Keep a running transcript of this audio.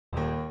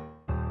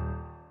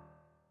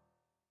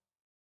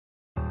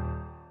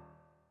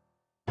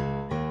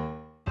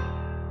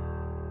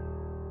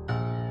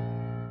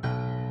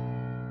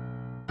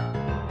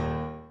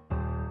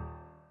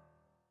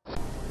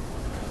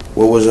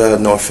What was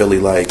North Philly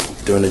like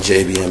during the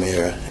JBM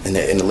era in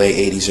the late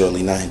 80s,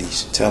 early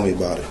 90s? Tell me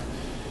about it.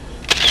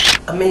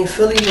 I mean,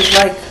 Philly was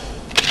like,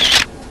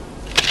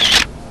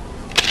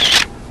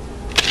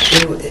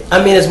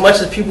 I mean, as much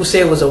as people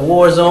say it was a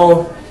war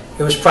zone,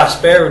 it was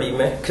prosperity,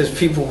 man, because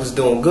people was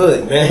doing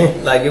good,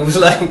 man. Like, it was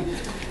like,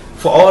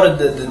 for all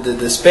the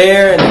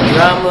despair and the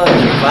drama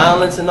and the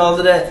violence and all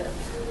of that,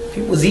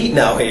 people was eating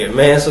out here,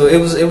 man. So it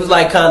was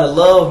like kind of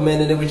love, man,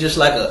 and it was just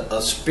like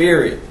a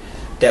spirit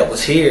that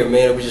was here,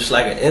 man. It was just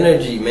like an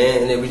energy,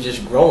 man, and it was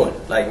just growing.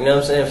 Like, you know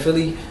what I'm saying?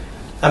 Philly,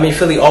 I mean,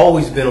 Philly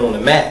always been on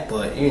the map,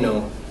 but, you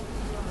know,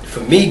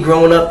 for me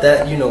growing up,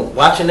 that, you know,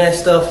 watching that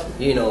stuff,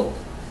 you know,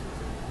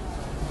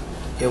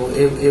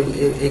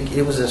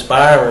 it was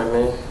inspiring,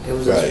 man. It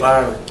was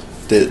inspiring.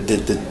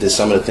 Did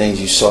some of the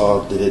things you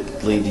saw, did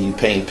it lead to you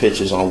painting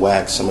pictures on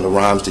wax, some of the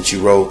rhymes that you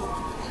wrote,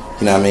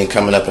 you know what I mean,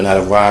 coming up in that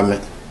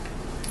environment?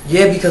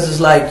 Yeah, because it's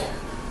like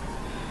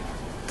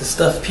the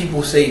stuff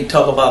people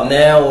talk about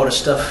now, or the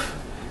stuff,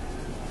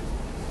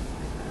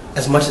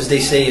 as much as they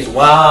say is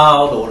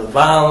wild, or the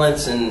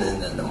violence and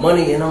the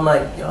money, and I'm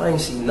like, y'all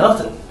ain't see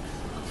nothing.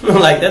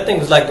 Like, that thing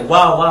was like the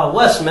Wild Wild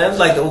West, man. It was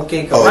like the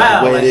OK Corral. Oh,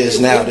 the way like, it is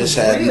now, this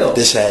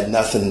had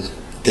nothing.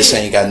 This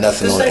ain't got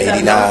nothing on 89.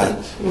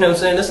 You know what I'm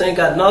saying? This ain't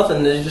got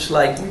nothing. It's just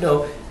like, you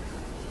know,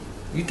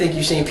 you think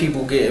you seen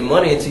people getting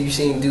money until you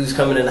seen dudes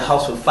coming in the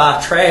house with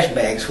 5 trash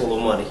bags full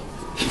of money.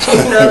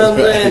 You know what I'm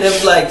saying? It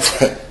was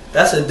like,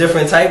 that's a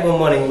different type of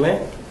money,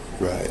 man.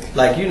 Right.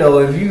 Like, you know,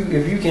 if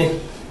you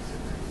can,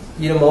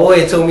 you know, my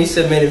boy told me, he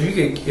said, man, if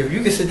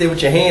you could sit there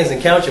with your hands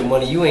and count your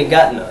money, you ain't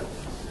got none.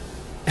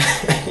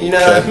 You know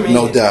what I mean?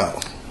 No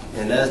doubt.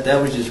 And that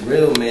was just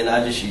real, man.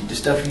 The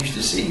stuff you used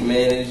to see,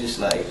 man, it's just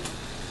like.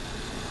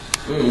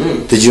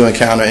 Did you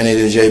encounter any of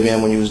the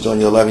JBM when you was doing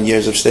your 11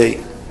 years of state?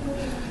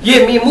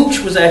 Yeah, me and Mooch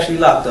was actually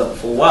locked up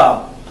for a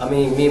while. I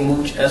mean, me and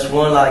Mooch,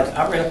 S1, like,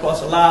 I ran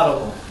across a lot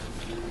of them.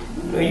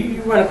 You know,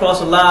 you run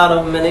across a lot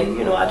of them, and they,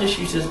 you know, I just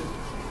used to,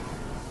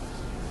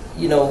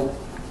 you know,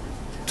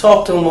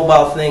 talk to them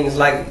about things.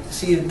 Like,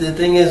 see, the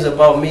thing is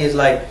about me is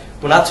like,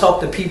 when I talk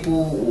to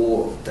people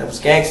or that was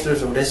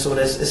gangsters or this or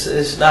this,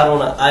 it's not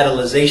on an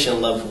idolization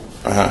level.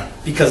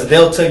 Because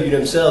they'll tell you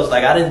themselves,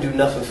 like, I didn't do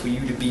nothing for you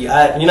to be, you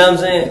know what I'm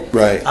saying?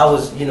 Right. I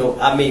was, you know,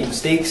 I made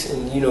mistakes,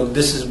 and, you know,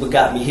 this is what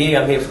got me here.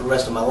 I'm here for the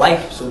rest of my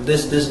life. So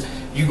this,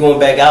 you going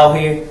back out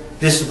here,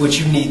 this is what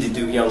you need to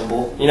do, young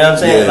boy. You know what I'm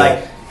saying? Yeah.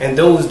 Like, and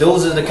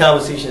those are the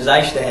conversations I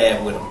used to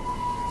have with them.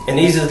 And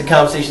these are the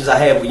conversations I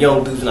have with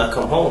young dudes when I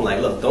come home.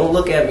 Like, look, don't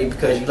look at me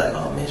because you're like,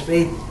 oh man,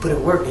 Spade put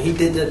in work and he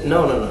did that.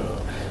 No.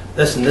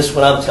 Listen, this is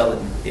what I'm telling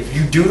you. If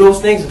you do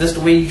those things, if this is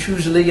the way you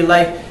choose to live your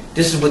life,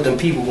 this is what them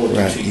people going to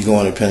do to you. You're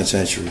going to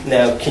penitentiary.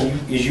 Now,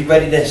 is you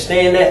ready to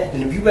stand that?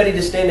 And if you're ready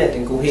to stand that,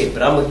 then go ahead.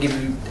 But I'm going to give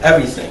you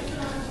everything.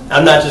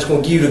 I'm not just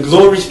going to give you the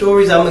glory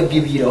stories. I'm going to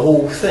give you the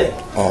whole thing.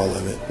 All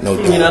of it. No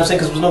doubt. You know what I'm saying?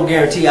 Because there was no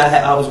guarantee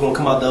I was going to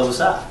come out the other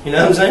side. You know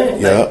what I'm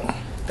saying? Yep. Like,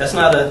 that's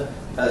not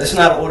it's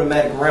not an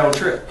automatic round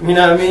trip. You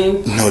know what I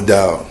mean? No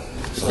doubt.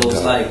 So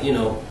it's like, you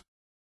know,